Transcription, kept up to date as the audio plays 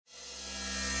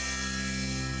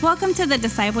Welcome to the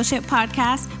Discipleship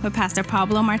Podcast with Pastor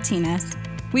Pablo Martinez.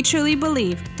 We truly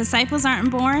believe disciples aren't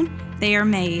born, they are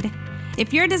made.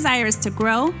 If your desire is to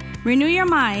grow, renew your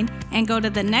mind, and go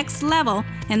to the next level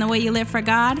in the way you live for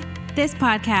God, this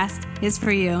podcast is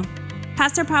for you.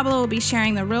 Pastor Pablo will be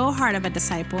sharing the real heart of a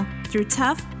disciple through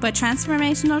tough but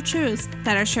transformational truths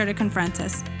that are sure to confront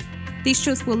us. These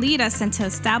truths will lead us into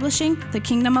establishing the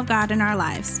kingdom of God in our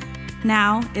lives.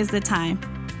 Now is the time.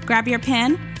 Grab your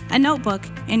pen, a notebook,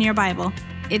 and your Bible.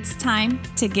 It's time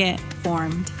to get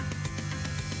formed.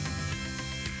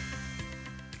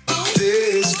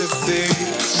 This the thing.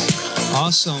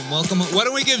 Awesome. Welcome. Why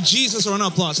don't we give Jesus a round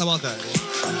of applause? How about that?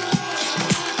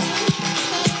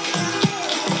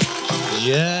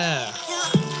 Yeah.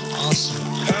 Awesome.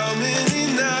 All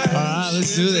right,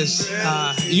 let's do this.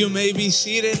 You may be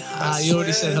seated. You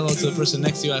already said hello to the person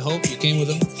next to you. I hope you came with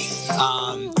them.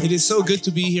 It is so good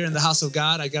to be here in the house of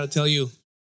God. I got to tell you,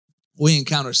 we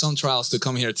encountered some trials to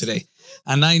come here today.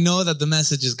 And I know that the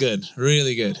message is good,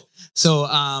 really good. So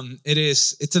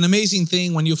it's an amazing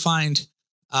thing when you find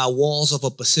walls of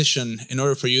opposition in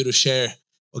order for you to share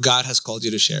what God has called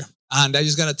you to share. And I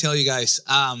just got to tell you guys,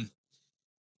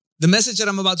 the message that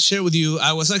I'm about to share with you,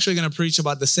 I was actually going to preach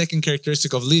about the second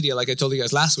characteristic of Lydia, like I told you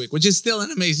guys last week, which is still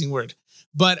an amazing word.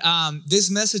 But this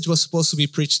message was supposed to be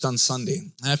preached on Sunday.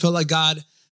 And I felt like God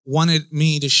wanted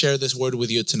me to share this word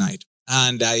with you tonight.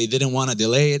 And I didn't want to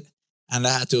delay it. And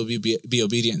I had to be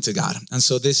obedient to God. And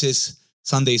so this is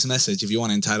Sunday's message, if you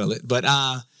want to entitle it. But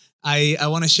I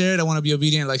want to share it. I want to be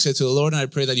obedient, like I said, to the Lord. And I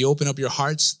pray that you open up your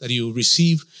hearts, that you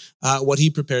receive what He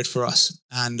prepared for us.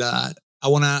 And I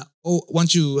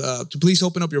want you to please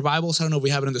open up your Bibles. I don't know if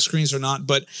we have it on the screens or not,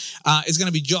 but it's going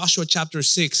to be Joshua chapter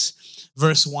 6,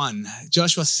 verse 1.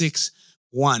 Joshua 6,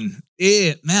 1.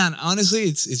 Man, honestly,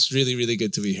 it's really, really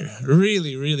good to be here.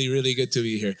 Really, really, really good to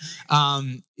be here.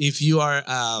 If you're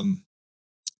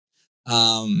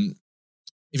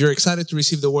excited to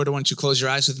receive the word, I want you to close your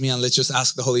eyes with me and let's just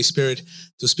ask the Holy Spirit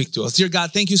to speak to us. Dear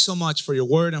God, thank you so much for your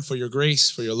word and for your grace,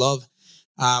 for your love.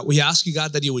 We ask you,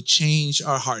 God, that you would change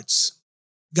our hearts.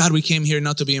 God, we came here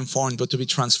not to be informed, but to be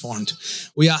transformed.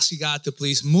 We ask you, God, to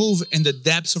please move in the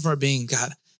depths of our being,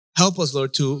 God. Help us,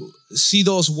 Lord, to see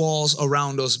those walls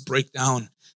around us break down.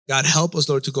 God, help us,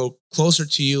 Lord, to go closer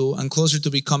to you and closer to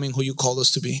becoming who you called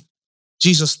us to be.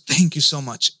 Jesus, thank you so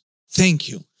much. Thank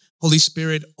you. Holy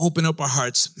Spirit, open up our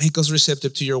hearts, make us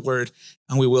receptive to your word,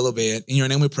 and we will obey it. In your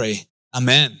name we pray.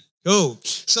 Amen. Go.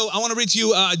 So I want to read to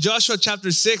you Joshua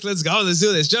chapter 6. Let's go. Let's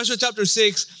do this. Joshua chapter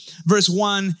 6, verse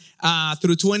 1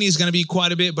 through 20 is going to be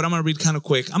quite a bit, but I'm going to read kind of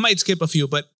quick. I might skip a few,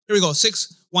 but here we go.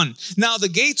 6:1. Now the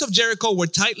gates of Jericho were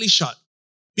tightly shut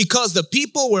because the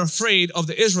people were afraid of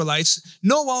the Israelites.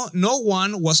 No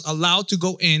one was allowed to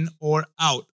go in or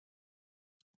out.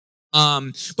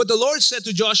 But the Lord said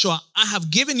to Joshua, I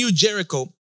have given you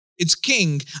Jericho, its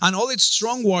king, and all its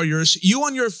strong warriors. You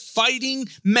and your fighting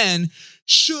men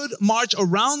should march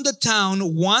around the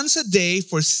town once a day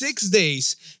for 6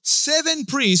 days. 7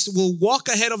 priests will walk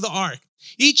ahead of the ark,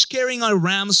 each carrying a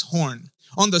ram's horn.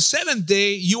 On the 7th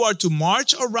day, you are to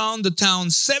march around the town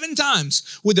 7 times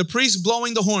with the priests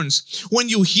blowing the horns. When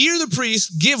you hear the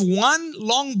priest give one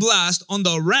long blast on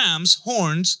the ram's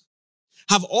horns,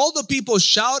 have all the people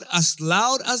shout as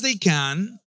loud as they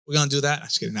can. We're going to do that. I'm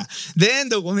just kidding now. Then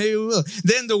maybe we will.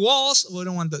 Then the walls, we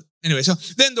don't want that. Anyway, so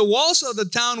then the walls of the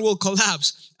town will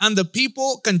collapse and the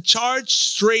people can charge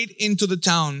straight into the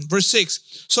town. Verse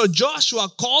 6. So Joshua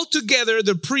called together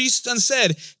the priests and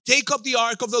said, take up the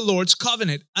ark of the Lord's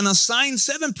covenant and assign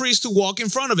 7 priests to walk in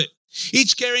front of it,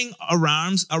 each carrying a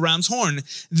ram's horn.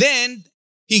 Then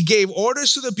he gave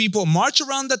orders to the people, march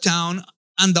around the town,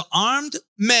 and the armed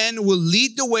men will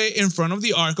lead the way in front of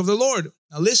the ark of the Lord.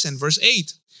 Now listen, verse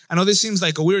 8. I know this seems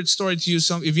like a weird story to you,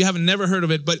 if you haven't never heard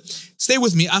of it, but stay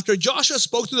with me. After Joshua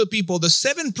spoke to the people, the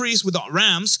 7 priests with the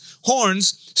rams'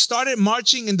 horns started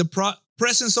marching in the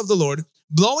presence of the Lord,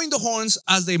 blowing the horns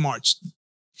as they marched.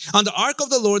 And the ark of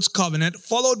the Lord's covenant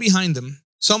followed behind them.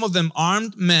 Some of them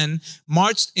armed men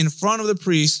marched in front of the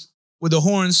priests with the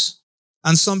horns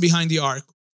and some behind the ark,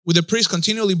 with the priests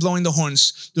continually blowing the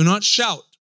horns. Do not shout.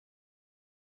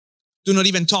 Do not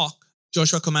even talk,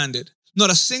 Joshua commanded. Not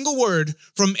a single word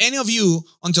from any of you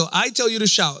until I tell you to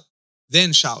shout.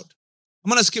 Then shout. I'm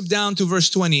going to skip down to verse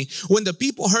 20. When the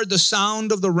people heard the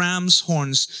sound of the ram's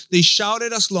horns, they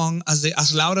shouted as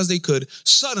loud as they could.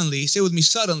 Suddenly, say with me,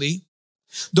 suddenly,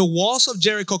 the walls of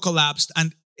Jericho collapsed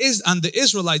and the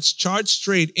Israelites charged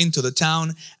straight into the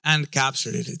town and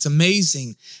captured it. It's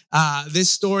amazing. This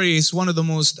story is one of the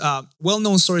most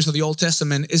well-known stories of the Old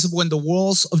Testament. Is when the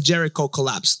walls of Jericho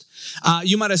collapsed.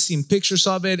 You might have seen pictures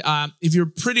of it. If you're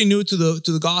pretty new to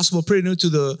the gospel, pretty new to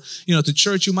to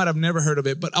church, you might have never heard of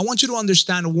it. But I want you to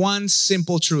understand one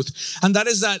simple truth, and that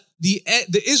is that the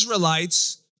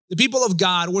Israelites, the people of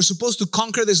God, were supposed to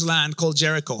conquer this land called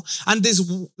Jericho. And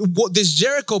this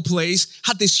Jericho place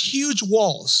had these huge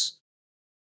walls.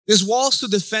 These walls to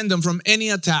defend them from any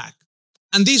attack.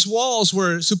 And these walls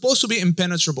were supposed to be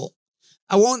impenetrable.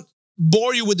 I won't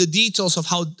bore you with the details of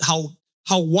how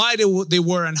wide they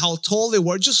were and how tall they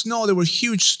were. Just know they were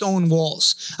huge stone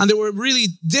walls. And they were really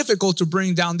difficult to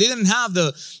bring down. They didn't have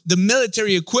the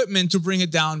military equipment to bring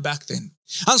it down back then.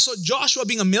 And so Joshua,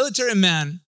 being a military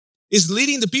man, is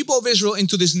leading the people of Israel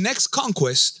into this next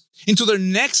conquest, into their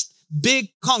next big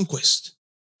conquest.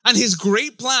 And his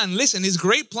great plan, listen, his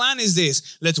great plan is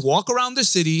this: let's walk around the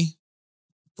city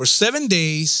for 7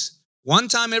 days, one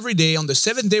time every day. On the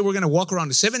seventh day, we're going to walk around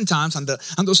the 7 times. And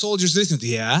the soldiers listen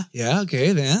to,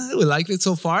 okay, we like it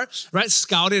so far, right?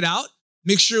 Scout it out.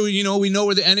 Make sure, we know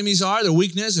where the enemies are, their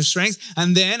weakness, their strength.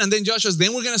 And then Joshua's,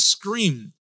 then we're going to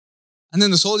scream. And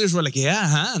then the soldiers were like,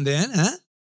 and then,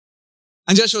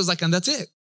 And Joshua was like, and that's it.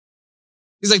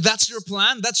 He's like, that's your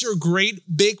plan? That's your great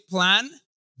big plan?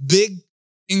 Big,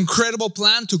 incredible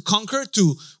plan to conquer,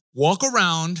 to walk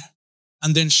around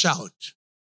and then shout.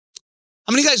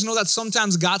 How many of you guys know that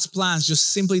sometimes God's plans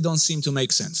just simply don't seem to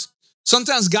make sense?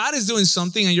 Sometimes God is doing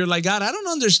something and you're like, God, I don't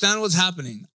understand what's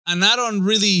happening. And I don't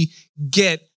really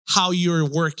get how you're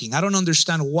working. I don't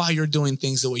understand why you're doing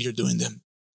things the way you're doing them.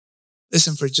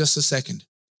 Listen for just a second.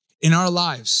 In our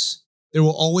lives, there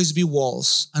will always be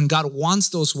walls, and God wants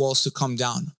those walls to come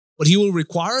down. But He will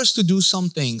require us to do some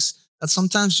things that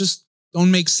sometimes just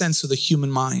don't make sense to the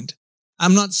human mind.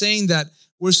 I'm not saying that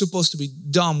we're supposed to be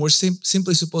dumb. We're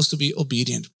simply supposed to be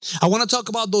obedient. I want to talk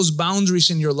about those boundaries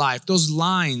in your life, those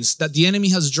lines that the enemy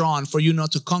has drawn for you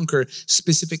not to conquer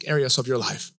specific areas of your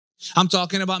life. I'm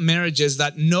talking about marriages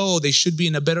that know they should be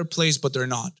in a better place, but they're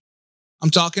not. I'm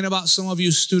talking about some of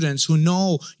you students who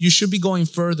know you should be going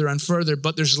further and further,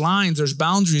 but there's lines, there's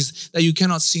boundaries that you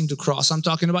cannot seem to cross. I'm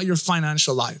talking about your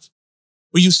financial life,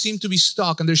 where you seem to be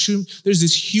stuck and there's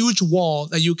this huge wall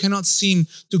that you cannot seem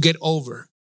to get over.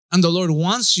 And the Lord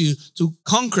wants you to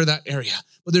conquer that area,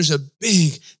 but there's a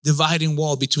big dividing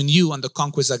wall between you and the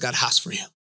conquest that God has for you.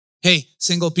 Hey,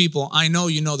 single people, I know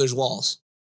you know there's walls,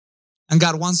 and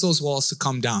God wants those walls to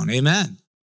come down. Amen.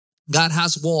 God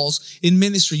has walls in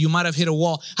ministry. You might have hit a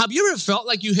wall. Have you ever felt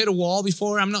like you hit a wall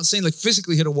before? I'm not saying like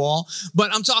physically hit a wall,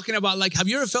 but I'm talking about like, have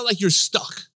you ever felt like you're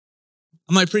stuck?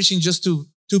 Am I preaching just to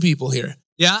 2 people here?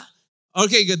 Yeah?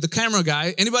 Okay, good. The camera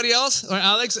guy. Anybody else? Or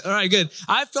Alex? All right, good.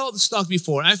 I felt stuck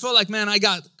before. I felt like, man, I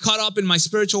got caught up in my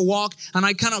spiritual walk and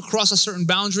I cannot cross a certain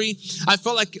boundary. I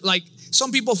felt like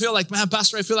some people feel like, man,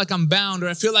 Pastor, I feel like I'm bound, or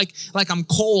I feel like I'm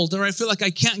cold, or I feel like I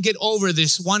can't get over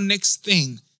this one next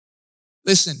thing.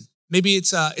 Listen. Maybe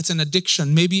it's an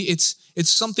addiction. Maybe it's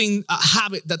something, a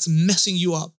habit that's messing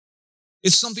you up.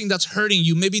 It's something that's hurting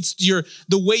you. Maybe it's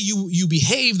the way you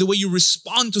behave, the way you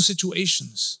respond to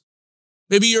situations.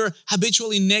 Maybe you're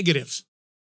habitually negative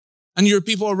and your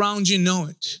people around you know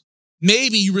it.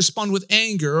 Maybe you respond with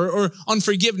anger or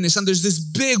unforgiveness, and there's this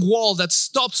big wall that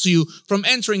stops you from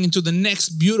entering into the next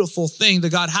beautiful thing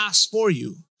that God has for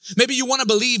you. Maybe you want to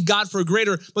believe God for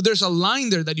greater, but there's a line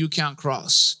there that you can't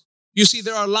cross. You see,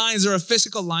 there are lines, there are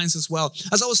physical lines as well.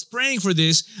 As I was praying for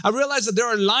this, I realized that there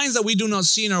are lines that we do not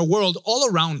see in our world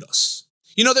all around us.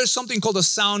 You know, there's something called a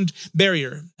sound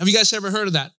barrier. Have you guys ever heard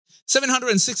of that?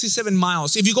 767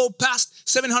 miles. If you go past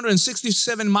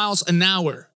 767 miles an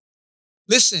hour,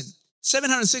 listen,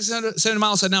 767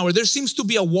 miles an hour, there seems to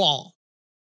be a wall.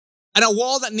 And a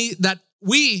wall that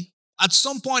we, at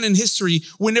some point in history,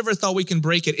 we never thought we can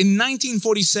break it. In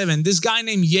 1947, this guy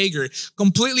named Jaeger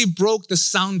completely broke the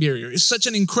sound barrier. It's such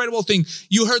an incredible thing.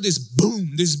 You heard this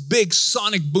boom, this big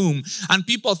sonic boom, and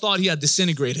people thought he had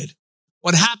disintegrated.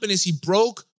 What happened is he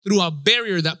broke through a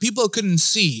barrier that people couldn't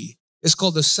see. It's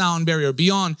called the sound barrier,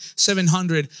 beyond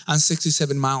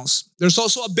 767 miles. There's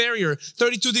also a barrier,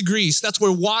 32 degrees. That's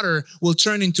where water will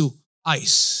turn into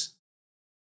ice.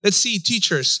 Let's see,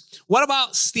 teachers. What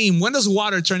about steam? When does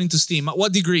water turn into steam? At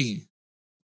what degree?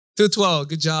 212.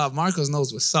 Good job. Marcos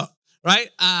knows what's up, right?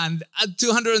 And at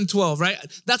 212, right?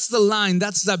 That's the line.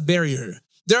 That's that barrier.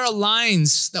 There are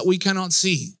lines that we cannot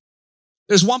see.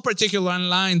 There's one particular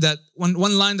line one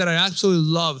line that I absolutely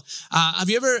love.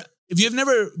 If you've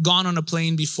never gone on a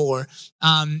plane before,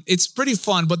 it's pretty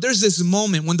fun, but there's this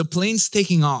moment when the plane's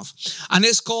taking off, and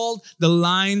it's called the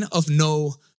line of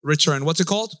no return. What's it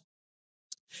called?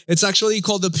 It's actually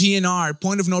called the PNR,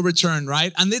 point of no return,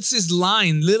 right? And it's this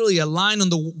line, literally a line on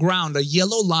the ground, a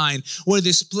yellow line where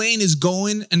this plane is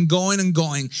going and going and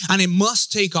going, and it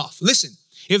must take off. Listen,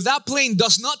 if that plane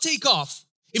does not take off,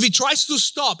 if it tries to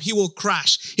stop, he will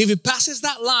crash. If it passes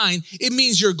that line, it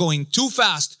means you're going too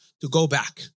fast to go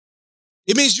back.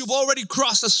 It means you've already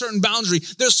crossed a certain boundary.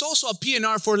 There's also a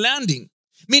PNR for landing,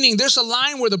 meaning there's a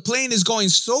line where the plane is going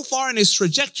so far in its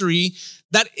trajectory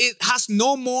that it has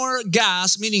no more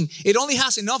gas, meaning it only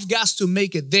has enough gas to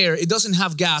make it there. It doesn't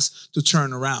have gas to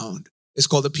turn around. It's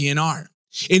called the PNR.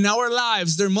 In our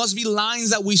lives, there must be lines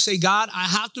that we say, God, I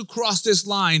have to cross this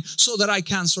line so that I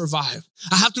can survive.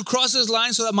 I have to cross this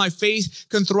line so that my faith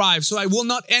can thrive, so I will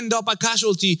not end up a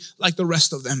casualty like the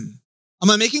rest of them. Am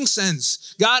I making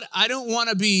sense? God, I don't want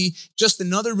to be just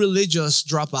another religious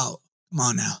dropout. Come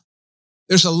on now.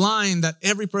 There's a line that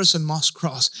every person must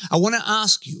cross. I want to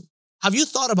ask you, have you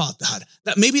thought about that?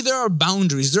 That maybe there are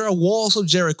boundaries, there are walls of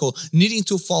Jericho needing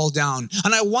to fall down.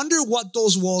 And I wonder what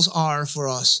those walls are for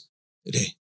us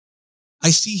today. I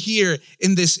see here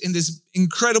in this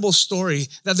incredible story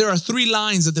that there are 3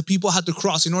 lines that the people had to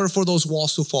cross in order for those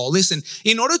walls to fall. Listen,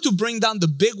 in order to bring down the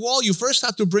big wall, you first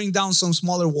have to bring down some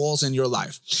smaller walls in your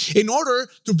life. In order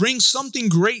to bring something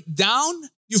great down,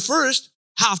 you first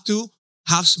have to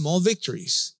have small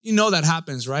victories. You know that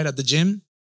happens, right? At the gym.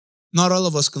 Not all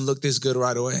of us can look this good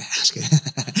right away.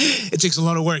 It takes a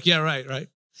lot of work. Yeah, right.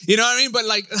 You know what I mean? But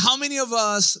like, how many of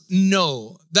us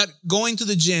know that going to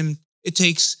the gym, it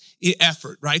takes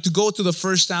effort, right? To go to the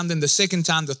first time, then the second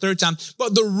time, the third time.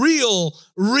 But the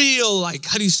real, like,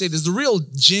 how do you say this? The real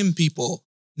gym people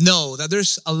know that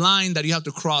there's a line that you have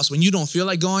to cross when you don't feel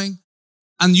like going.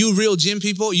 And you real gym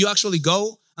people, you actually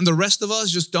go, and the rest of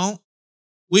us just don't.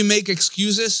 We make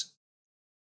excuses.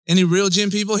 Any real gym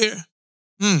people here?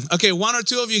 Okay, 1 or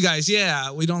 2 of you guys.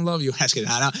 Yeah, we don't love you.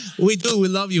 We do. We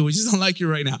love you. We just don't like you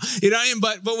right now. You know what I mean?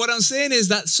 But what I'm saying is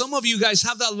that some of you guys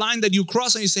have that line that you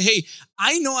cross and you say, hey,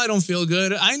 I know I don't feel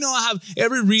good. I know I have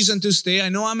every reason to stay. I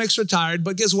know I'm extra tired,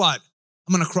 but guess what?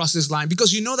 I'm going to cross this line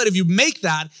because you know that if you make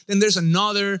that, then there's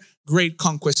another great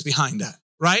conquest behind that,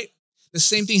 right? The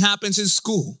same thing happens in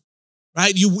school,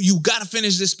 right? You got to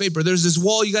finish this paper. There's this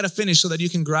wall you got to finish so that you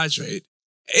can graduate.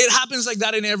 It happens like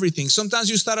that in everything. Sometimes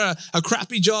you start a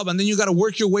crappy job and then you got to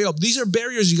work your way up. These are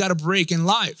barriers you got to break in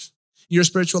life. Your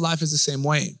spiritual life is the same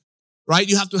way, right?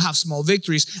 You have to have small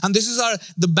victories. And this is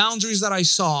the boundaries that I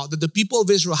saw that the people of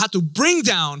Israel had to bring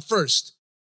down first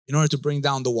in order to bring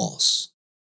down the walls.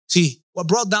 See, what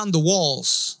brought down the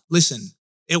walls, listen,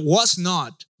 it was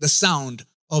not the sound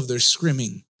of their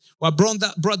screaming. What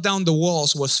brought down the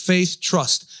walls was faith,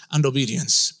 trust, and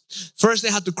obedience. First, they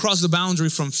had to cross the boundary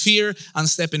from fear and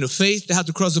step into faith. They had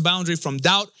to cross the boundary from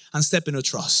doubt and step into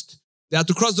trust. They had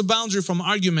to cross the boundary from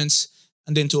arguments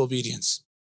and then to obedience.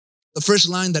 The first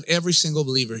line that every single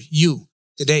believer, you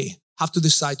today, have to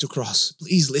decide to cross.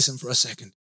 Please listen for a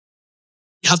second.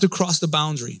 You have to cross the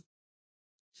boundary.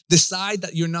 Decide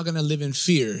that you're not going to live in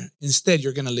fear. Instead,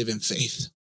 you're going to live in faith.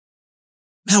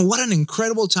 Man, what an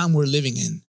incredible time we're living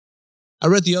in. I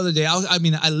read the other day,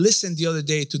 I listened the other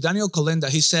day to Daniel Kolenda.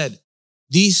 He said,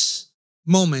 these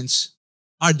moments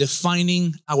are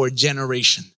defining our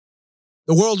generation.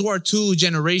 The World War II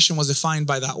generation was defined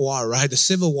by that war, right? The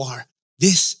Civil War.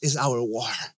 This is our war.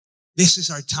 This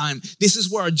is our time. This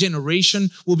is where our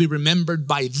generation will be remembered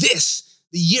by this.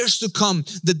 The years to come,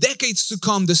 the decades to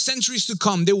come, the centuries to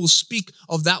come, they will speak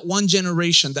of that one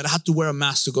generation that had to wear a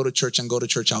mask to go to church and go to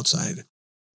church outside.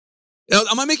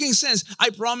 Am I making sense? I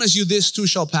promise you this too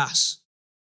shall pass.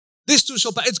 This too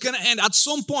shall pass. It's going to end. At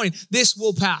some point, this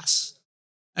will pass.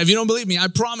 If you don't believe me, I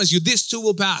promise you this too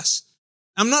will pass.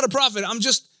 I'm not a prophet.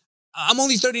 I'm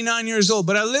only 39 years old,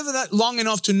 but I lived that long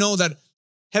enough to know that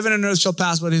heaven and earth shall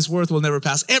pass, but his word will never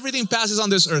pass. Everything passes on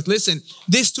this earth. Listen,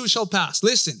 this too shall pass.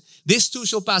 Listen, this too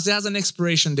shall pass. It has an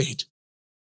expiration date.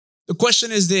 The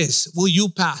question is this: will you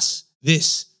pass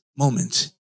this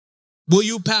moment? Will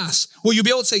you pass? Will you be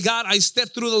able to say, God, I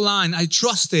stepped through the line. I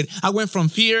trusted. I went from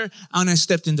fear and I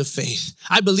stepped into faith.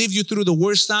 I believed you through the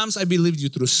worst times. I believed you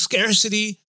through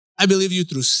scarcity. I believed you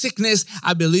through sickness.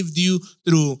 I believed you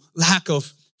through lack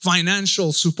of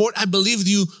financial support. I believed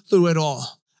you through it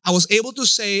all. I was able to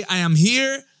say, I am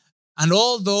here. And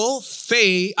although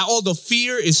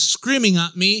fear is screaming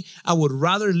at me, I would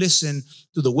rather listen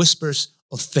to the whispers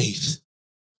of faith.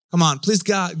 Come on, please,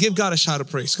 God, give God a shout of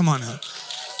praise. Come on now.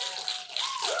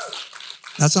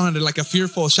 That sounded like a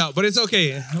fearful shout, but it's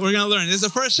okay. We're going to learn. It's the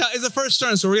first shout. It's the first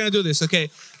turn, so we're going to do this, okay?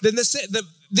 Then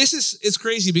it's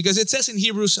crazy because it says in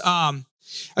Hebrews,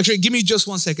 actually, give me just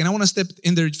 1 second. I want to step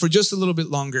in there for just a little bit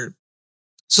longer.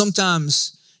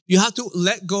 Sometimes You have to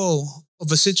let go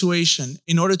of a situation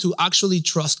in order to actually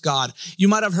trust God. You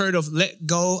might have heard of let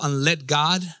go and let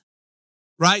God,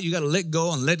 right? You got to let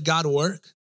go and let God work.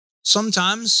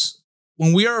 Sometimes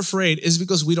when we are afraid, it's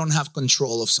because we don't have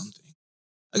control of something.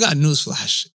 I got a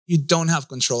newsflash. You don't have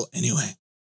control anyway.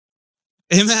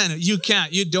 Amen. You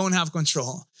can't. You don't have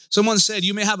control. Someone said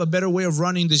you may have a better way of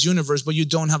running this universe, but you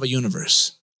don't have a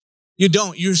universe. You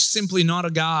don't. You're simply not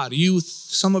a God.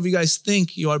 Some of you guys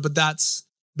think you are, but that's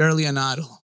barely an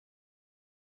idol.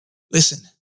 Listen,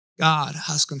 God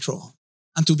has control.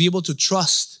 And to be able to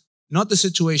trust, not the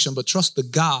situation, but trust the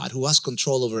God who has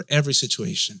control over every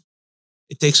situation,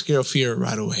 it takes care of fear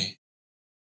right away.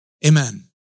 Amen.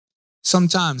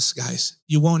 Sometimes, guys,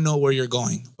 you won't know where you're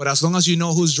going, but as long as you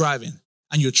know who's driving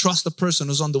and you trust the person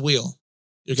who's on the wheel,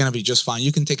 you're going to be just fine.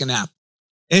 You can take a nap.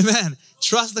 Amen.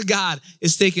 Trust that God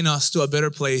is taking us to a better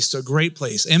place, to a great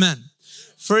place. Amen.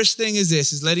 First thing is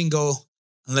this, is letting go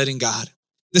and letting God.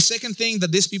 The second thing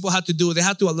that these people had to do, they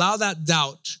had to allow that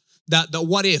doubt, that the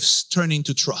what ifs turn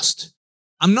into trust.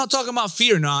 I'm not talking about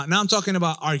fear now. Now I'm talking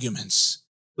about arguments.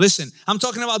 Listen, I'm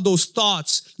talking about those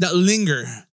thoughts that linger.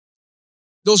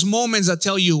 Those moments that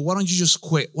tell you, why don't you just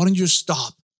quit? Why don't you just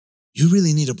stop? You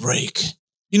really need a break.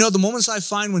 You know, the moments I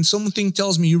find when something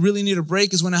tells me you really need a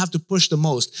break is when I have to push the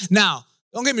most. Now,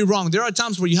 don't get me wrong. There are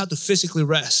times where you have to physically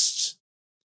rest.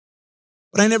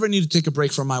 But I never need to take a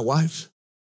break from my wife.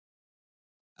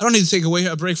 I don't need to take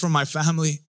a break from my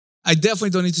family. I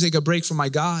definitely don't need to take a break from my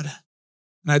God.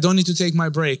 And I don't need to take my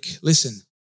break, listen,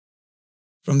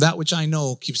 from that which I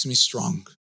know keeps me strong.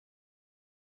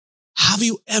 Have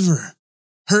you ever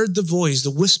heard the voice, the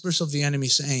whispers of the enemy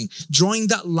saying, drawing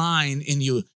that line in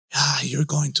you, you're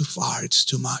going too far, it's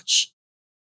too much.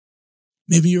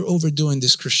 Maybe you're overdoing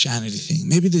this Christianity thing.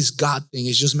 Maybe this God thing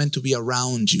is just meant to be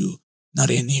around you, not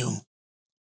in you.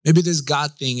 Maybe this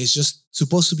God thing is just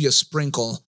supposed to be a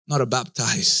sprinkle, not a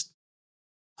baptized.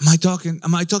 Am I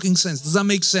talking sense? Does that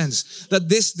make sense? That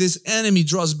this enemy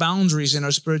draws boundaries in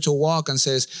our spiritual walk and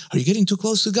says, are you getting too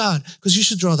close to God? Because you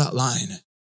should draw that line.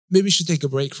 Maybe you should take a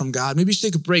break from God. Maybe you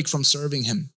should take a break from serving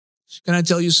Him. Can I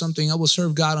tell you something? I will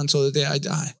serve God until the day I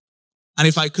die. And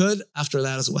if I could, after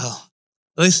that as well.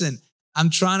 Listen, I'm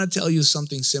trying to tell you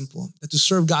something simple. That to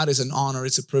serve God is an honor.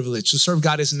 It's a privilege. To serve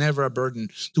God is never a burden.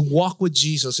 To walk with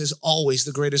Jesus is always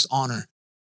the greatest honor.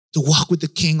 To walk with the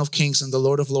King of Kings and the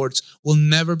Lord of Lords will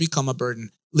never become a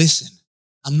burden. Listen,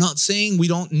 I'm not saying we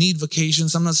don't need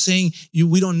vacations. I'm not saying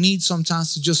we don't need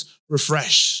sometimes to just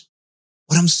refresh.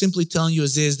 What I'm simply telling you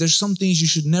is this. There's some things you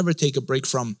should never take a break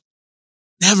from.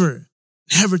 Never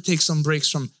take some breaks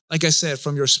from, like I said,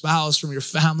 from your spouse, from your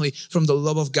family, from the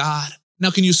love of God.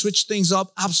 Now, can you switch things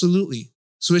up? Absolutely.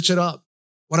 Switch it up.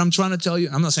 What I'm trying to tell you,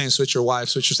 I'm not saying switch your wife,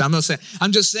 switch your son.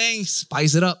 I'm just saying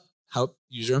spice it up.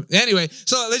 Anyway,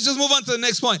 so let's just move on to the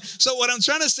next point. So what I'm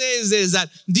trying to say is that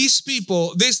these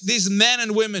people, these men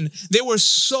and women, they were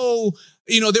so,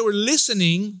 they were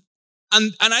listening.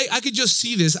 And I could just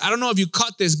see this. I don't know if you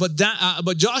caught this,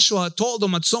 but Joshua told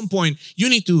them at some point, you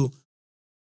need to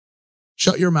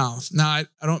shut your mouth. Now, I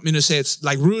don't mean to say it's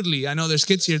like rudely. I know there's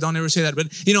kids here. Don't ever say that. But,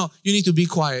 you need to be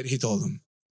quiet, he told them.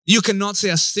 You cannot say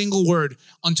a single word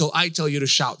until I tell you to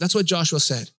shout. That's what Joshua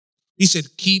said. He said,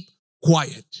 keep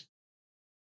quiet.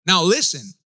 Now, listen.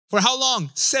 For how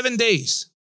long? 7 days.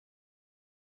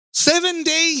 7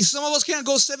 days. Some of us can't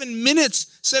go 7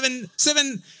 minutes, 7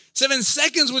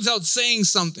 seconds without saying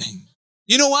something.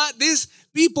 You know what? These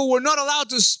people were not allowed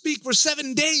to speak for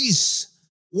 7 days.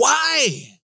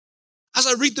 Why? As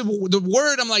I read the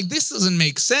word, I'm like, this doesn't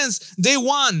make sense. Day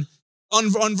 1,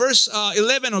 on verse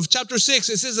 11 of chapter 6,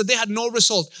 it says that they had no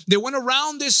result. They went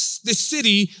around this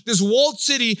city, this walled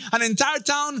city, an entire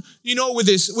town, with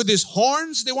this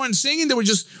horns. They weren't singing. They were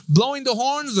just blowing the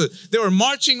horns. They were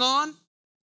marching on.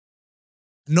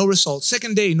 No result.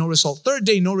 Second day, no result. Third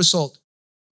day, no result.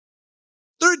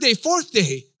 Third day, fourth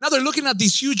day. Now they're looking at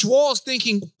these huge walls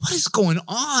thinking, what is going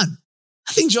on?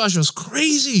 I think Joshua's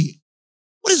crazy.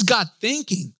 What is God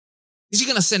thinking? Is he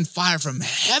going to send fire from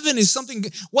heaven?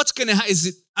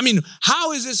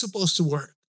 How is this supposed to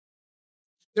work?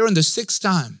 They're on the 6th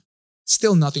time.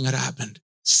 Still nothing had happened.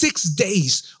 6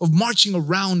 days of marching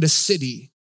around the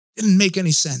city. Didn't make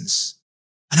any sense.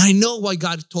 And I know why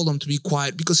God told them to be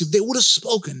quiet, because if they would have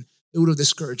spoken, they would have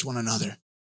discouraged one another.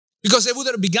 Because if they would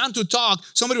have begun to talk,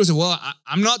 somebody would say, well,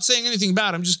 I'm not saying anything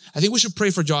bad. I think we should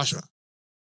pray for Joshua.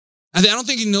 I don't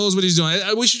think he knows what he's doing.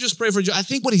 We should just pray for Joshua. I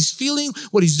think what he's feeling,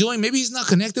 what he's doing, maybe he's not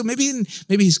connected. Maybe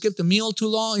he skipped a meal too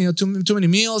long, too many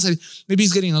meals. Maybe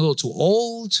he's getting a little too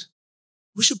old.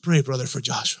 We should pray, brother, for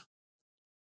Joshua.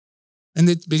 And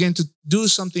they began to do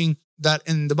something that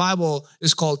in the Bible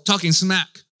is called talking smack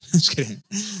Just kidding.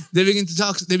 They begin to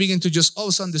talk. They begin to just all of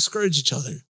a sudden discourage each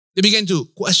other. They begin to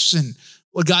question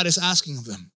what God is asking of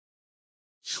them.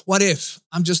 What if,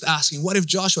 I'm just asking, what if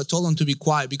Joshua told them to be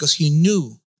quiet because he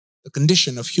knew the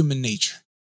condition of human nature?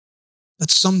 That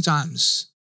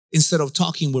sometimes, instead of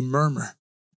talking, we murmur.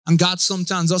 And God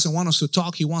sometimes doesn't want us to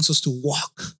talk. He wants us to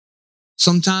walk.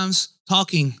 Sometimes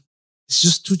talking is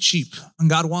just too cheap. And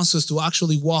God wants us to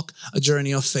actually walk a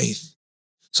journey of faith.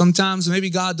 Sometimes maybe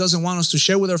God doesn't want us to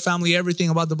share with our family everything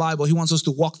about the Bible. He wants us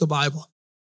to walk the Bible.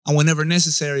 And whenever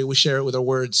necessary, we share it with our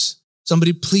words.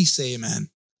 Somebody please say amen.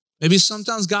 Maybe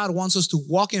sometimes God wants us to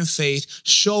walk in faith,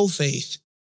 show faith.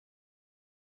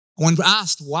 When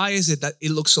asked, why is it that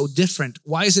it looks so different?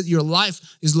 Why is it your life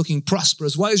is looking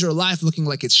prosperous? Why is your life looking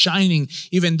like it's shining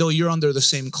even though you're under the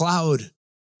same cloud?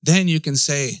 Then you can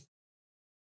say,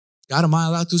 God, am I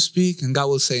allowed to speak? And God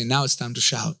will say, now it's time to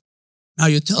shout. Now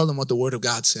you tell them what the word of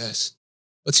God says.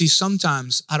 But see,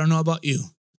 sometimes, I don't know about you,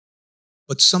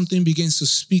 but something begins to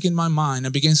speak in my mind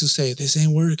and begins to say, this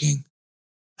ain't working.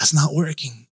 That's not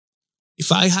working.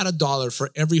 If I had $1 for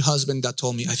every husband that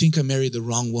told me, I think I married the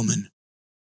wrong woman,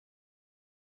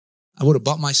 I would have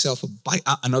bought myself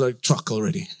another truck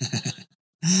already.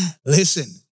 Listen,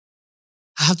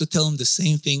 I have to tell them the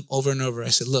same thing over and over. I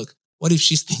said, look, what if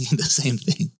she's thinking the same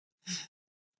thing?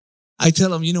 I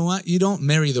tell them, you know what? You don't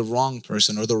marry the wrong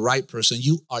person or the right person.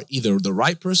 You are either the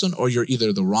right person or you're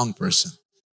either the wrong person.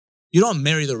 You don't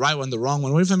marry the right one, the wrong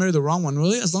one. What if I marry the wrong one?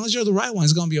 Really? As long as you're the right one,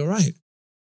 it's going to be all right.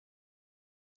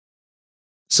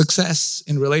 Success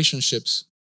in relationships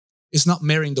is not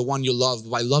marrying the one you love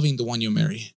by loving the one you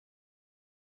marry.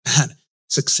 And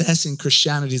success in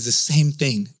Christianity is the same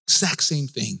thing, exact same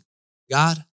thing.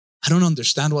 God, I don't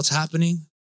understand what's happening,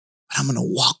 but I'm going to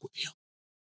walk with you.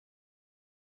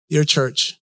 Dear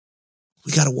church,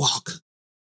 we got to walk.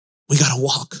 We got to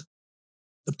walk.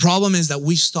 The problem is that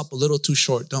we stop a little too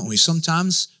short, don't we?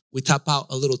 Sometimes we tap out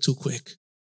a little too quick.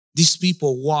 These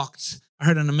people walked. I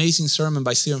heard an amazing sermon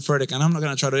by Stephen Furtick, and I'm not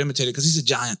going to try to imitate it because he's a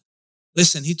giant.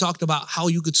 Listen, he talked about how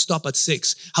you could stop at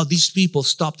 6, how these people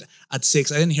stopped at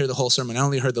 6. I didn't hear the whole sermon. I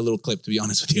only heard the little clip, to be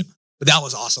honest with you. But that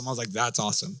was awesome. I was like, that's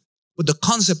awesome. But the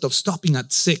concept of stopping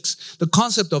at 6, the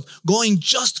concept of going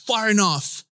just far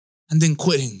enough and then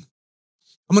quitting.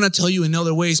 I'm going to tell you in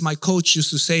other ways. My coach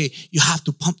used to say, you have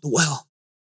to pump the well.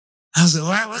 I was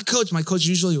like, what coach? My coach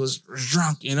usually was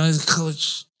drunk, his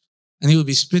coach. And he would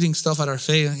be spitting stuff at our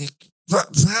face.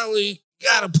 Probably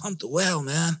got to pump the well,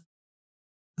 man.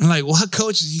 I'm like, what,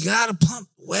 coach? You got to pump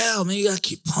the well, man. You got to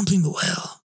keep pumping the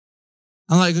well.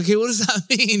 I'm like, okay, what does that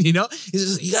mean? He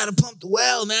says, you got to pump the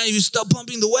well, man. If you stop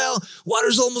pumping the well,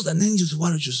 water's almost, and then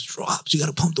water just drops. You got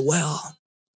to pump the well.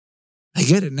 I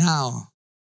get it now.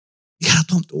 You got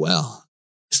to pump the well.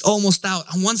 It's almost out.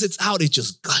 And once it's out, it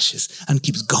just gushes and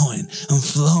keeps going and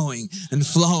flowing and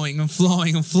flowing and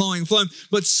flowing and flowing and flowing.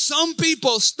 But some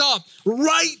people stop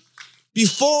right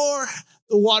before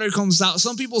the water comes out.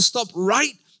 Some people stop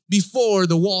right before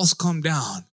the walls come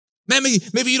down. Maybe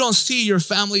you don't see your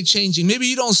family changing. Maybe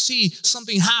you don't see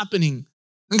something happening.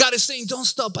 And God is saying, don't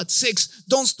stop at 6.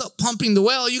 Don't stop pumping the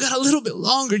well. You got a little bit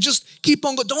longer. Just keep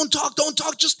on going. Don't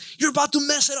talk. Just, you're about to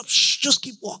mess it up. Shh, just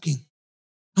keep walking.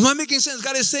 Am I making sense?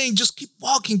 God is saying, just keep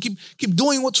walking. Keep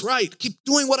doing what's right. Keep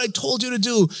doing what I told you to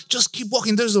do. Just keep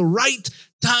walking. There's a right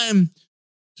time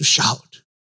to shout.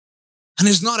 And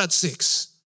it's not at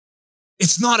 6.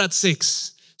 It's not at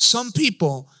 6. Some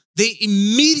people, they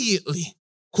immediately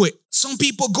quit. Some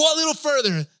people go a little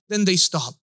further, then they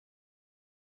stop.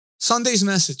 Sunday's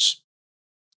message,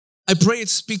 I pray it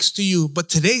speaks to you, but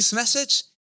today's message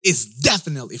is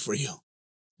definitely for you.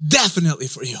 Definitely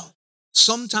for you.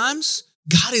 Sometimes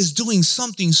God is doing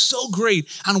something so great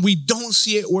and we don't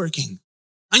see it working.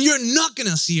 And you're not going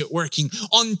to see it working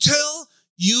until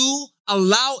you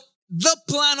allow the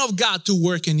plan of God to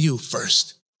work in you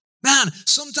first. Man,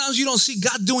 sometimes you don't see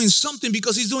God doing something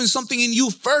because he's doing something in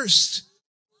you first.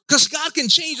 Because God can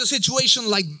change a situation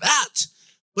like that,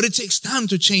 but it takes time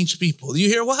to change people. You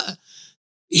hear what?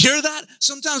 You hear that?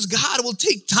 Sometimes God will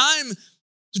take time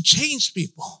to change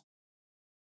people.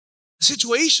 A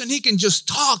situation, he can just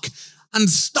talk and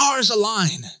stars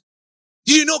align.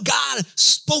 Do you know God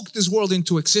spoke this world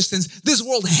into existence? This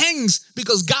world hangs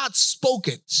because God spoke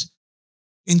it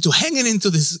hanging into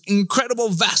this incredible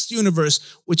vast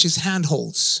universe which his hand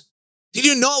holds. Did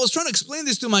you know? I was trying to explain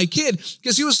this to my kid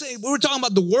because he was saying, we were talking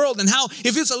about the world and how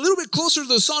if it's a little bit closer to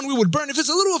the sun, we would burn. If it's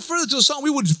a little bit further to the sun, we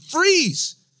would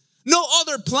freeze. No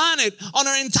other planet on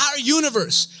our entire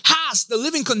universe has the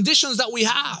living conditions that we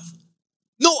have.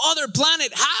 No other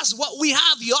planet has what we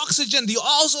have, the oxygen, the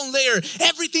ozone layer,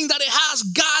 everything that it has.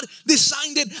 God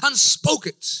designed it and spoke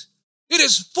it. It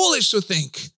is foolish to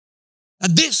think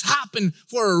that this happened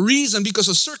for a reason because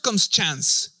of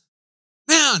circumstance.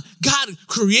 Man, God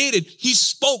created. He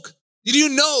spoke. Did you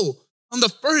know on the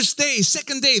first day,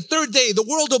 second day, third day, the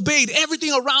world obeyed.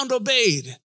 Everything around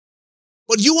obeyed.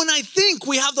 But you and I think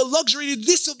we have the luxury to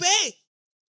disobey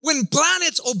when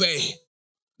planets obey.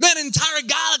 Man, entire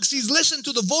galaxies listen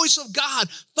to the voice of God.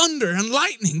 Thunder and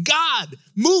lightning. God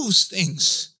moves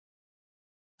things.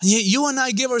 And yet you and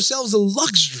I give ourselves the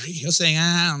luxury of saying,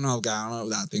 I don't know, God, I don't know if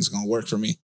that thing's going to work for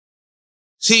me.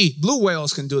 See, blue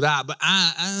whales can do that, but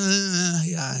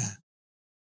yeah.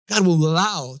 God will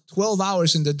allow 12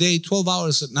 hours in the day, 12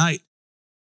 hours at night.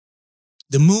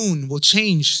 The moon will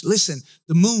change. Listen,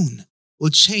 the moon will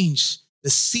change the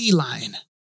sea line.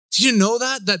 Did you know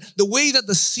that? That the way that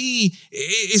the sea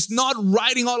is not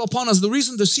riding all upon us, the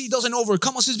reason the sea doesn't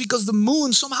overcome us is because the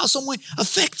moon somehow, some way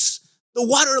affects the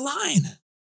water line.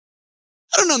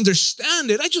 I don't understand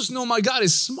it. I just know my God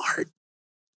is smart.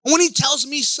 And when he tells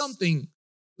me something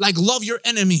like love your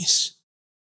enemies,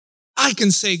 I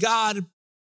can say, God,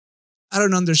 I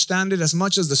don't understand it as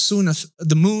much as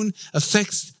the moon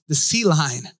affects the sea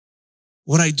line.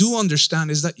 What I do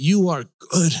understand is that you are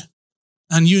good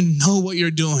and you know what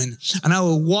you're doing. And I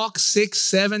will walk 6,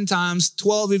 7 times,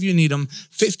 12 if you need them,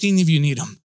 15 if you need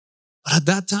them. But at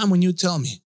that time when you tell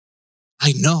me,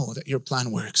 I know that your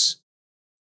plan works.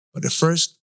 But it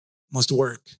first must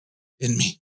work in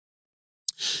me.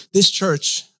 This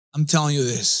church, I'm telling you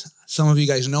this. Some of you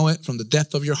guys know it from the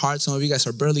depth of your heart. Some of you guys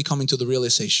are barely coming to the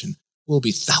realization. Will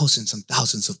be thousands and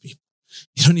thousands of people.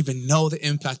 You don't even know the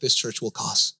impact this church will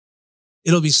cause.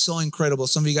 It'll be so incredible.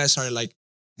 Some of you guys are like,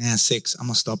 6, I'm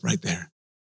going to stop right there.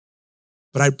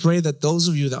 But I pray that those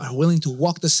of you that are willing to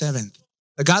walk the 7th,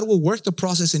 that God will work the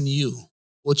process in you,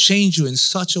 will change you in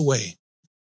such a way,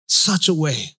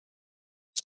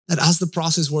 that as the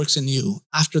process works in you,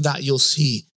 after that you'll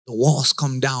see the walls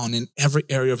come down in every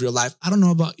area of your life. I don't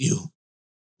know about you,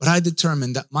 but I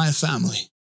determined that my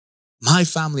family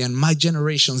and my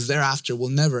generations thereafter will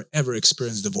never, ever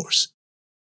experience divorce.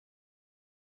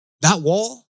 That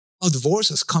wall of divorce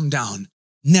has come down.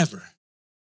 Never.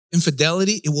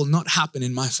 Infidelity, it will not happen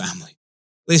in my family.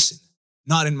 Listen,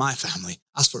 not in my family.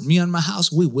 As for me and my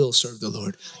house, we will serve the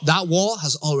Lord. That wall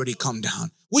has already come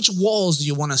down. Which walls do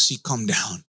you want to see come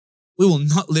down? We will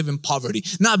not live in poverty,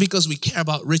 not because we care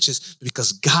about riches, but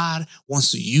because God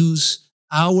wants to use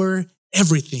our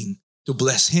everything to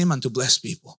bless him and to bless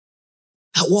people.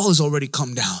 That wall has already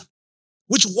come down.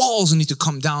 Which walls need to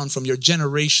come down from your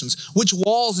generations? Which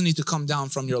walls need to come down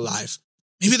from your life?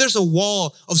 Maybe there's a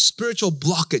wall of spiritual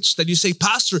blockage that you say,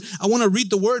 Pastor, I want to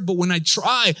read the word, but when I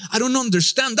try, I don't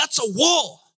understand. That's a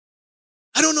wall.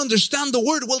 I don't understand the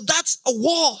word. Well, that's a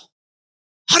wall.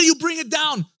 How do you bring it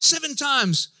down? 7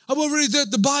 times. I've already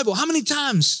read the Bible. How many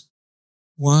times?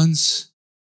 Once.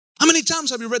 How many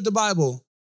times have you read the Bible?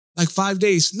 Like 5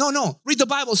 days. No. Read the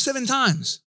Bible 7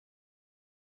 times.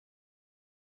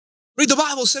 Read the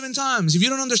Bible 7 times. If you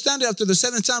don't understand it after the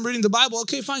 7th time reading the Bible,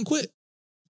 okay, fine, quit.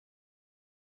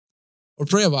 Or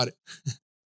pray about it.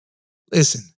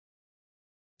 Listen,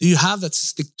 do you have that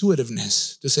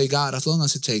stick-to-itiveness to say, God, as long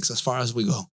as it takes, as far as we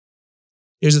go?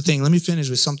 Here's the thing. Let me finish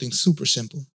with something super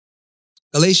simple.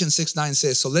 Galatians 6:9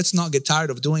 says, so let's not get tired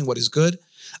of doing what is good.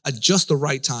 At just the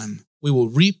right time, we will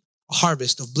reap a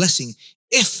harvest of blessing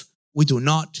if we do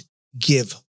not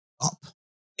give up.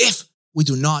 If we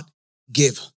do not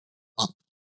give up.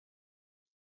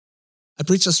 I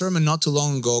preached a sermon not too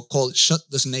long ago called Shut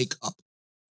the Snake Up.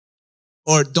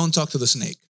 Or Don't Talk to the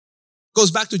Snake. Goes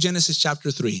back to Genesis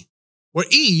chapter 3, where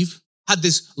Eve had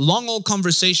this long old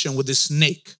conversation with this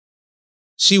snake.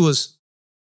 She was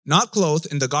not clothed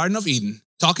in the Garden of Eden,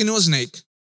 talking to a snake,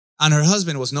 and her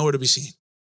husband was nowhere to be seen.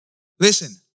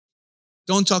 Listen,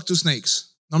 don't talk to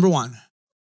snakes. Number 1,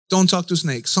 don't talk to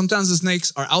snakes. Sometimes the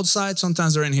snakes are outside,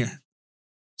 sometimes they're in here.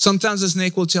 Sometimes the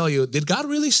snake will tell you, did God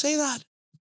really say that?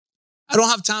 I don't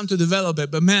have time to develop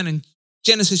it, but man, in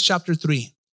Genesis chapter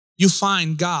 3, you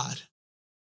find God.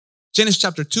 Genesis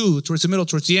chapter 2, towards the middle,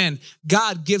 towards the end,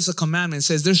 God gives a commandment and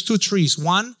says there's 2 trees.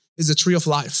 One is the tree of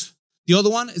life. The other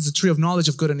one is the tree of knowledge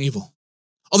of good and evil.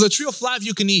 Of the tree of life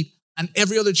you can eat and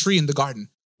every other tree in the garden.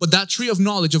 But that tree of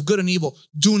knowledge of good and evil,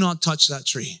 do not touch that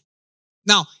tree.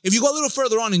 Now, if you go a little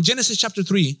further on in Genesis chapter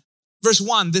 3, verse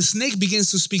 1, the snake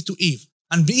begins to speak to Eve.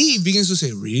 And Eve begins to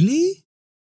say, really?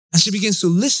 And she begins to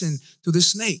listen to the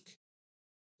snake.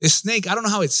 The snake, I don't know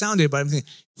how it sounded, but I'm thinking,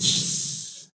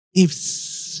 Eve.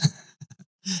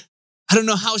 I don't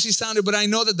know how she sounded, but I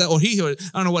know that, or he, or I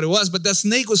don't know what it was, but the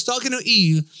snake was talking to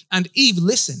Eve, and Eve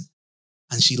listened.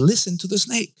 And she listened to the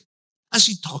snake. And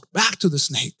she talked back to the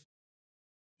snake.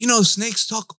 You know, snakes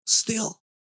talk still.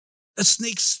 That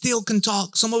snakes still can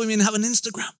talk. Some of them even have an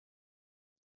Instagram.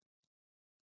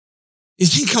 You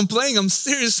think I'm playing? I'm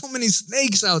serious. So many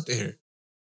snakes out there.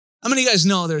 How many of you guys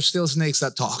know there's still snakes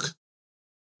that talk?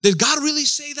 Did God really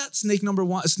say that? Snake number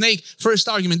one. Snake, first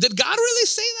argument. Did God really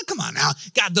say that? Come on now.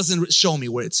 God doesn't show me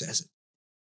where it says it.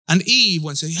 And Eve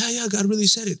went and said, yeah, God really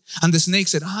said it. And the snake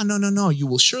said, no, you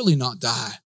will surely not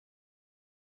die.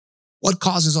 What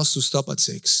causes us to stop at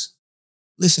 6?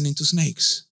 Listening to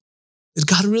snakes. Did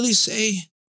God really say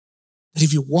that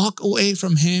if you walk away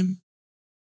from him,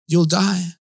 you'll die?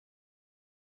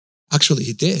 Actually,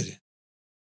 he did.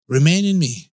 Remain in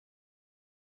me.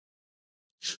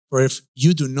 For if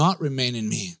you do not remain in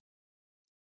me,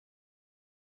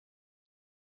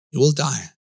 you will die.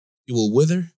 You will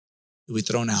wither. You will be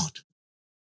thrown out.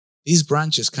 These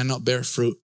branches cannot bear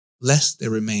fruit lest they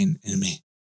remain in me.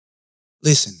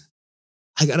 Listen,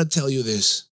 I got to tell you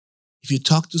this. If you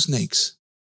talk to snakes,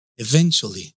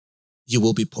 eventually you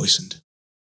will be poisoned.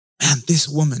 Man, this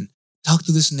woman talked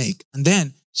to the snake and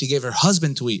then she gave her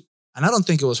husband to eat. And I don't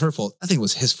think it was her fault. I think it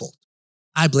was his fault.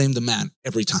 I blame the man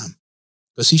every time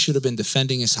because he should have been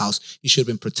defending his house. He should have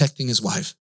been protecting his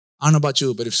wife. I don't know about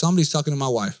you, but if somebody's talking to my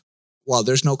wife while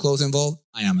there's no clothes involved,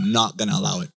 I am not going to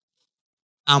allow it.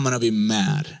 I'm going to be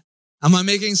mad. Am I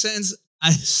making sense? I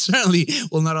certainly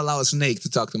will not allow a snake to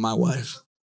talk to my wife.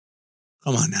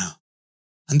 Come on now.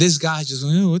 And this guy just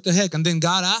went, what the heck? And then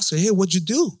God asked her, hey, what'd you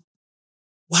do?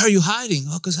 Why are you hiding?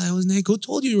 Oh, because I was naked. Who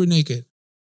told you were naked?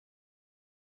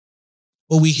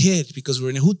 Well, we hid because we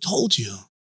were naked. Who told you?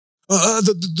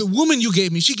 The woman you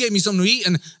gave me, she gave me something to eat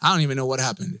and I don't even know what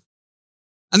happened.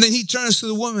 And then he turns to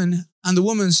the woman and the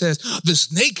woman says, the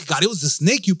snake, God, it was the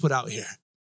snake you put out here.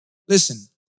 Listen,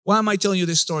 why am I telling you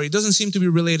this story? It doesn't seem to be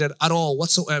related at all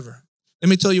whatsoever. Let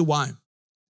me tell you why.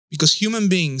 Because human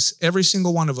beings, every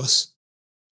single one of us,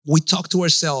 we talk to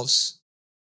ourselves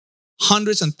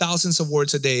hundreds and thousands of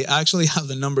words a day. I actually have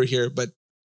the number here, but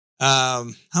how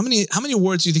many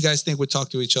words do you guys think we talk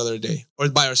to each other a day or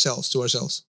by ourselves, to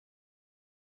ourselves?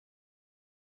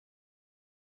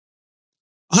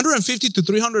 150 to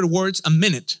 300 words a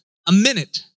minute. A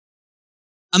minute.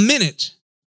 A minute.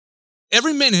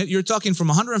 Every minute, you're talking from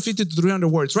 150 to 300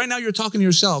 words. Right now, you're talking to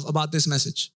yourself about this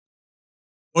message.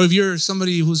 Or if you're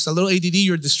somebody who's a little ADD,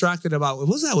 you're distracted about, what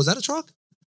was that? Was that a truck?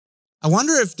 I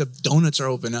wonder if the donuts are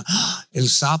open. El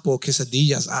Sapo,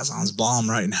 quesadillas. That sounds bomb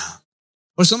right now.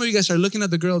 Or some of you guys are looking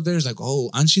at the girl there, it's like, oh,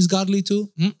 and she's godly too?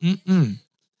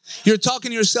 You're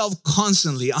talking to yourself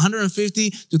constantly,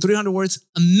 150 to 300 words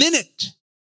a minute.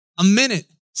 A minute.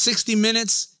 60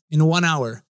 minutes in 1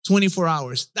 hour. 24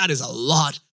 hours. That is a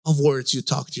lot of words you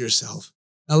talk to yourself.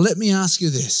 Now let me ask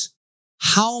you this.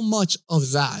 How much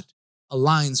of that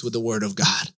aligns with the word of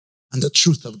God and the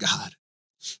truth of God?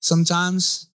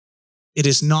 Sometimes it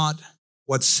is not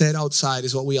what's said outside,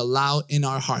 is what we allow in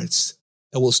our hearts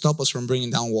that will stop us from bringing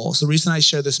down walls. The reason I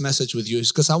share this message with you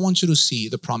is because I want you to see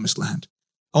the promised land.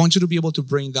 I want you to be able to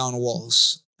bring down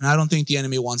walls. And I don't think the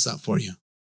enemy wants that for you.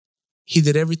 He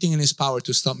did everything in his power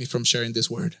to stop me from sharing this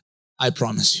word. I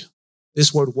promise you.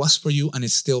 This word was for you and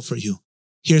it's still for you.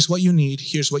 Here's what you need.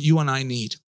 Here's what you and I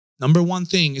need. Number one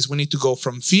thing is we need to go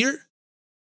from fear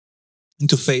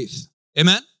into faith.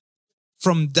 Amen?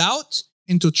 From doubt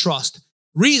into trust.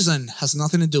 Reason has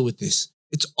nothing to do with this.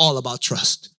 It's all about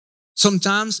trust.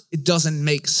 Sometimes it doesn't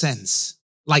make sense.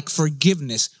 Like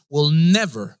forgiveness will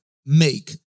never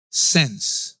make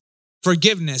sense.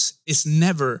 Forgiveness is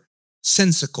never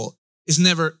sensical. It's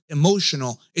never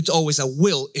emotional. It's always a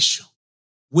will issue.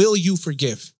 Will you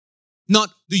forgive? Not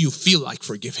do you feel like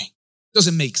forgiving?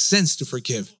 Doesn't make sense to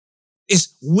forgive.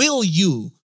 It's will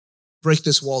you break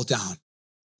this wall down?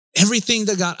 Everything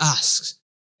that God asks,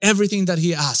 everything that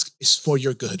he asks is for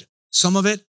your good. Some of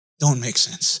it don't make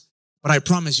sense. But I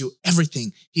promise you,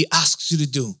 everything he asks you to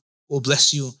do will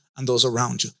bless you and those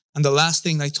around you. And the last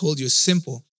thing I told you is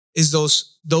simple, is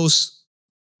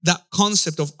that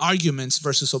concept of arguments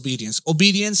versus obedience.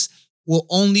 Obedience will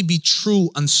only be true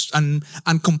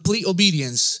and complete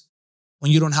obedience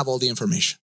when you don't have all the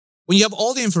information. When you have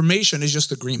all the information, it's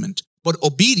just agreement. But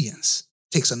obedience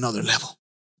takes another level.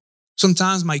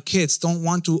 Sometimes my kids don't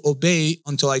want to obey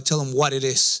until I tell them what it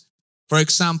is. For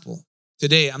example,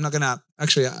 today, I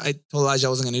told Elijah I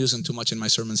wasn't going to use them too much in my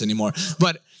sermons anymore.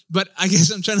 But I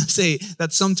guess I'm trying to say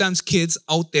that sometimes kids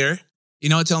out there,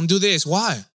 I tell them, do this.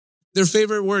 Why? Their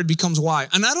favorite word becomes why.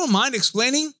 And I don't mind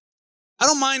explaining. I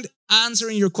don't mind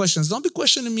answering your questions. Don't be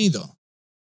questioning me though.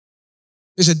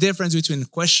 There's a difference between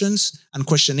questions and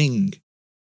questioning.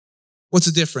 What's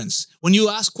the difference? When you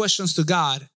ask questions to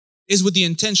God, it's with the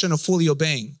intention of fully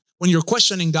obeying. when you're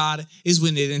questioning God is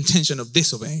with the intention of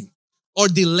disobeying or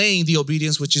delaying the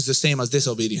obedience, which is the same as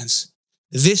disobedience.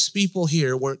 These people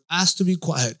here were asked to be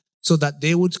quiet so that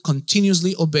they would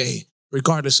continuously obey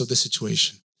regardless of the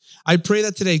situation. I pray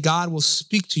that today God will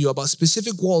speak to you about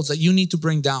specific walls that you need to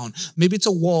bring down. Maybe it's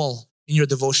a wall in your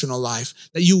devotional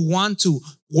life that you want to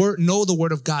know the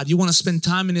word of God. You want to spend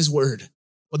time in his word,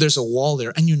 but there's a wall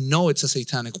there and you know it's a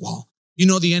satanic wall. You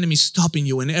know the enemy's stopping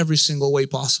you in every single way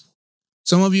possible.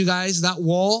 Some of you guys, that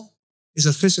wall is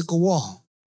a physical wall.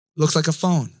 It looks like a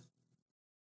phone.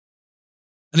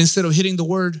 And instead of hitting the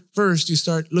word first, you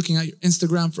start looking at your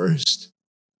Instagram first.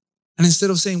 And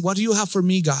instead of saying, what do you have for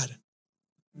me, God?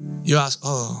 You ask,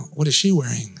 oh, what is she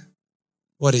wearing?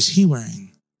 What is he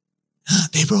wearing?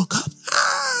 They broke up.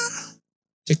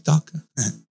 TikTok.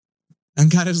 And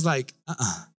God is like,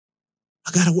 I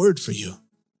got a word for you.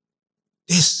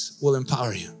 This will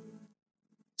empower you.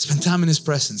 Spend time in his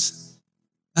presence.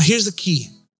 Now here's the key.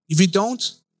 If you don't,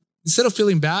 instead of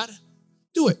feeling bad,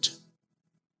 do it.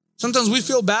 Sometimes we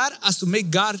feel bad as to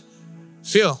make God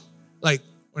feel like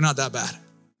we're not that bad.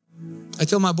 I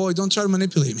tell my boy, don't try to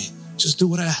manipulate me. Just do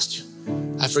what I asked you.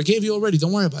 I forgave you already.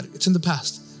 Don't worry about it. It's in the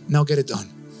past. Now get it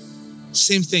done.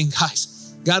 Same thing,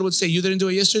 guys. God would say, you didn't do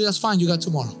it yesterday. That's fine. You got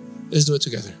tomorrow. Let's do it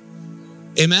together.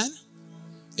 Amen?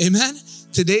 Amen?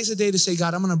 Today's a day to say,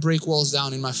 God, I'm going to break walls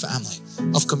down in my family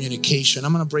of communication.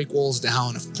 I'm going to break walls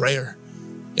down of prayer.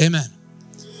 Amen.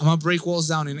 I'm going to break walls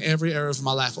down in every area of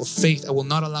my life of faith. I will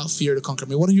not allow fear to conquer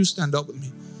me. Why don't you stand up with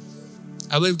me?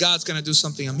 I believe God's going to do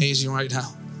something amazing right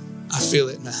now. I feel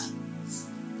it, man.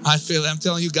 I feel it. I'm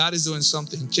telling you, God is doing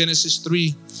something. Genesis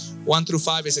 3, 1 through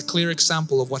 5 is a clear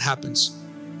example of what happens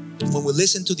when we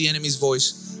listen to the enemy's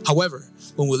voice. However,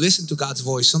 when we listen to God's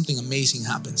voice, something amazing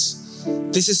happens.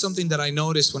 This is something that I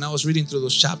noticed when I was reading through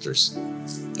those chapters.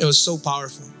 It was so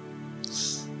powerful.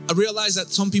 I realized that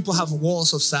some people have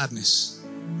walls of sadness.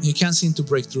 And you can't seem to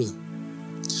break through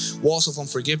them. Walls of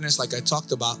unforgiveness, like I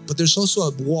talked about. But there's also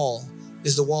a wall,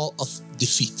 is the wall of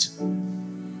defeat.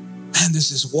 Man, there's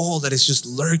this wall that is just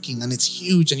lurking and it's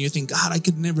huge. And you think, God, I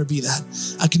could never be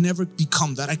that. I could never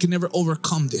become that. I could never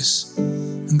overcome this.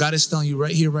 And God is telling you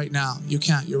right here, right now, you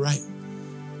can't, you're right.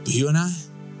 But you and I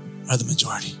are the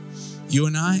majority. You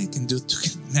and I can do,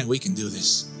 man, we can do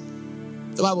this.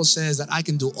 The Bible says that I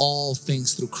can do all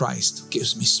things through Christ who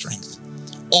gives me strength.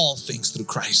 All things through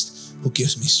Christ who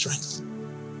gives me strength.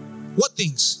 What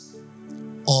things?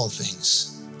 All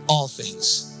things. All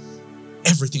things.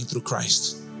 Everything through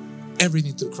Christ.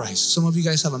 Everything through Christ. Some of you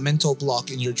guys have a mental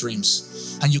block in your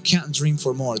dreams and you can't dream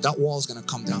for more. That wall is going to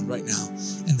come down right now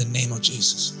in the name of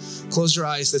Jesus. Close your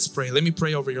eyes. Let's pray. Let me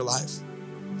pray over your life.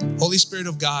 Holy Spirit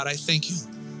of God, I thank you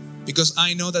because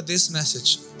I know that this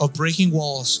message of breaking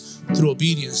walls through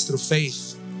obedience, through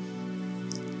faith,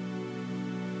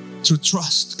 through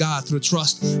trust, God, through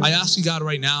trust. I ask you, God,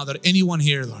 right now that anyone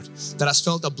here, Lord, that has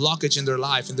felt a blockage in their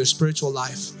life, in their spiritual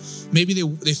life, maybe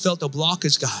they felt a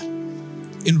blockage, God,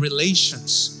 in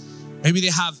relations. Maybe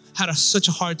they have had such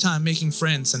a hard time making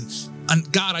friends.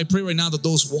 And God, I pray right now that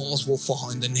those walls will fall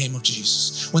in the name of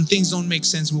Jesus. When things don't make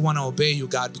sense, we want to obey you,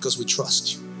 God, because we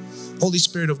trust you. Holy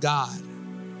Spirit of God,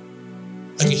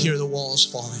 I can hear the walls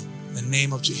falling in the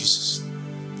name of Jesus.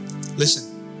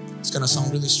 Listen, it's going to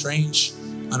sound really strange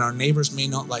and our neighbors may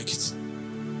not like it.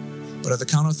 But at the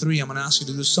count of 3, I'm going to ask you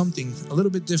to do something a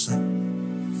little bit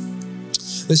different.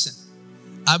 Listen,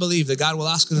 I believe that God will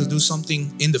ask us to do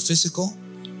something in the physical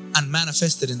and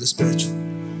manifest it in the spiritual.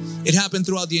 It happened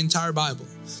throughout the entire Bible.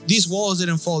 These walls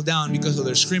didn't fall down because of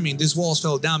their screaming. These walls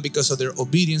fell down because of their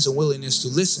obedience and willingness to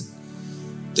listen.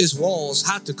 These walls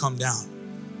had to come down.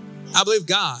 I believe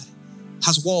God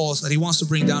has walls that he wants to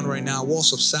bring down right now.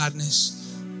 Walls of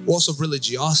sadness, walls of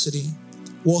religiosity,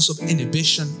 walls of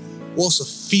inhibition, walls of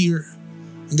fear.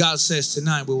 And God says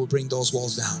tonight we will bring those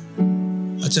walls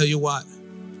down. I tell you what,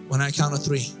 when I count to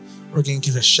 3, we're going to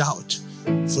give a shout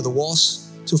for the walls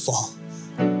to fall.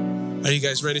 Are you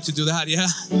guys ready to do that? Yeah?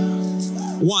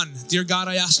 1, dear God,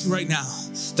 I ask you right now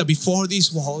that before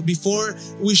these walls, before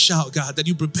we shout, God, that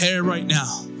you prepare right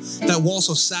now, that walls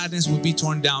of sadness will be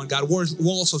torn down, God.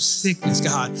 Walls of sickness,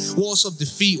 God. Walls of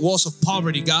defeat, walls of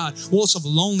poverty, God. Walls of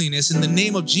loneliness. In the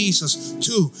name of Jesus.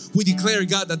 2, we declare,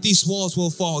 God, that these walls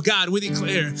will fall. God, we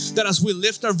declare that as we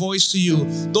lift our voice to you,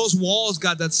 those walls,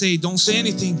 God, that say, don't say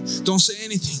anything. Don't say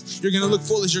anything. You're going to look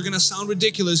foolish. You're going to sound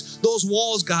ridiculous. Those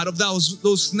walls, God, of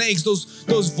those snakes,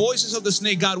 those voices of the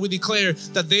snake, God, we declare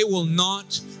that they will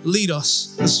not lead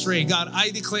us astray. God, I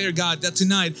declare, God, that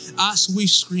tonight, as we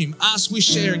scream, as we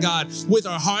share, God, with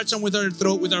our hearts and with our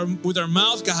throat, with our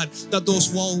mouth, God, that those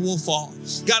walls will fall.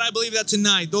 God, I believe that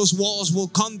tonight, those walls will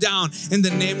come down in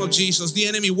the name of Jesus. The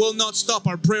enemy will not stop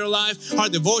our prayer life, our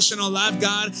devotional life,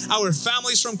 God, our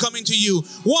families from coming to you.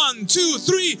 1, 2,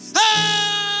 3.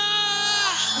 Ah!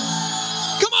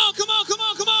 Come on, come on, come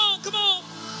on, come on, come on.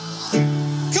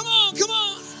 Come on, come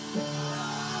on.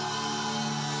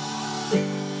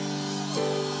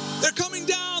 They're coming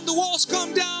down. The walls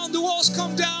come down. The walls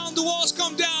come down. The walls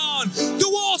come down. The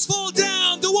walls fall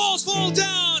down. The walls fall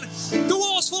down. The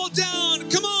walls fall down.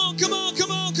 Come on, come on,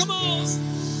 come on, come on.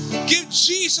 Give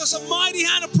Jesus a mighty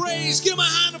hand of praise. Give him a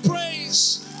hand of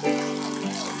praise.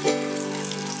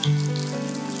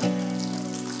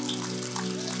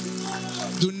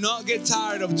 Do not get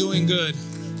tired of doing good,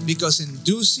 because in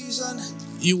due season,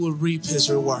 you will reap his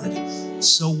reward.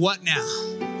 So what now?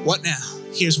 What now?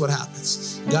 Here's what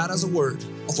happens. God has a word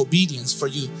of obedience for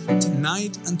you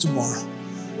tonight and tomorrow.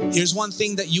 Here's one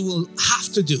thing that you will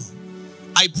have to do.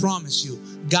 I promise you,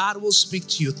 God will speak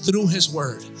to you through his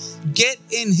word. Get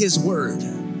in his word.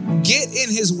 Get in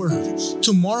his word.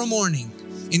 Tomorrow morning,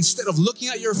 instead of looking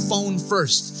at your phone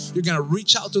first, you're going to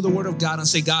reach out to the word of God and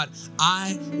say, God,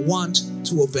 I want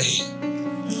to obey.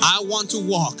 I want to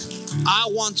walk. I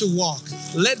want to walk.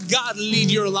 Let God lead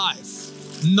your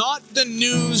life. Not the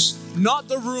news, not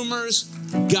the rumors.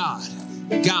 God,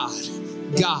 God,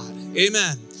 God.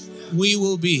 Amen. We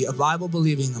will be a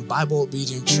Bible-believing and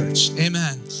Bible-obedient church.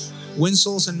 Amen. Win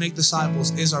souls and make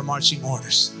disciples is our marching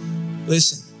orders.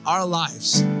 Listen, our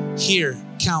lives here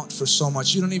count for so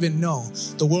much. You don't even know.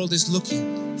 The world is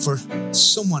looking for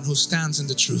someone who stands in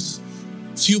the truth.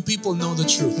 Few people know the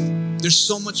truth. There's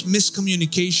so much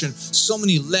miscommunication, so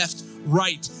many left,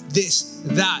 right, this,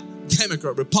 that,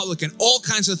 Democrat, Republican, all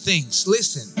kinds of things.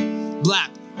 Listen,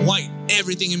 black, white,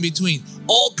 everything in between,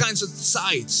 all kinds of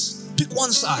sides. Pick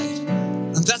one side,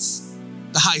 and that's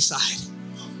the high side.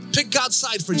 Pick God's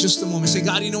side for just a moment. Say,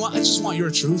 God, you know what? I just want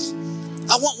your truth.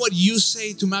 I want what you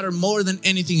say to matter more than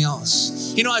anything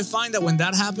else. You know, I find that when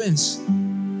that happens,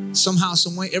 somehow,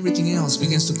 some way, everything else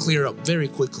begins to clear up very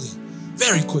quickly.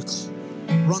 Very quickly.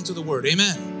 Run to the word.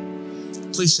 Amen.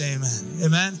 Please say amen.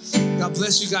 Amen. God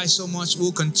bless you guys so much.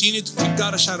 We'll continue to give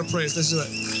God a shout of praise. Let's do it.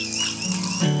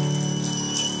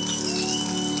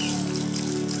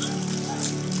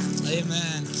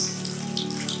 Amen.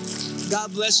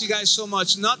 God bless you guys so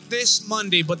much. Not this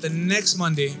Monday, but the next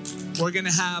Monday, we're going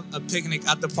to have a picnic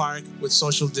at the park with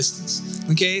social distance.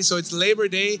 Okay, so it's Labor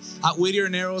Day at Whittier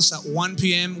Narrows at 1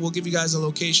 p.m. We'll give you guys a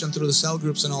location through the cell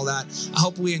groups and all that. I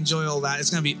hope we enjoy all that. It's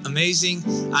going to be amazing.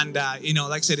 And, you know,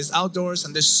 like I said, it's outdoors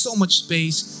and there's so much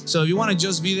space. So if you want to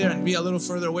just be there and be a little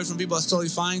further away from people, that's totally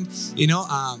fine, you know.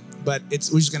 But we're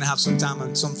just going to have some time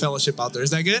and some fellowship out there. Is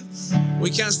that good?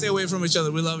 We can't stay away from each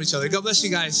other. We love each other. God bless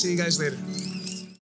you guys. See you guys later.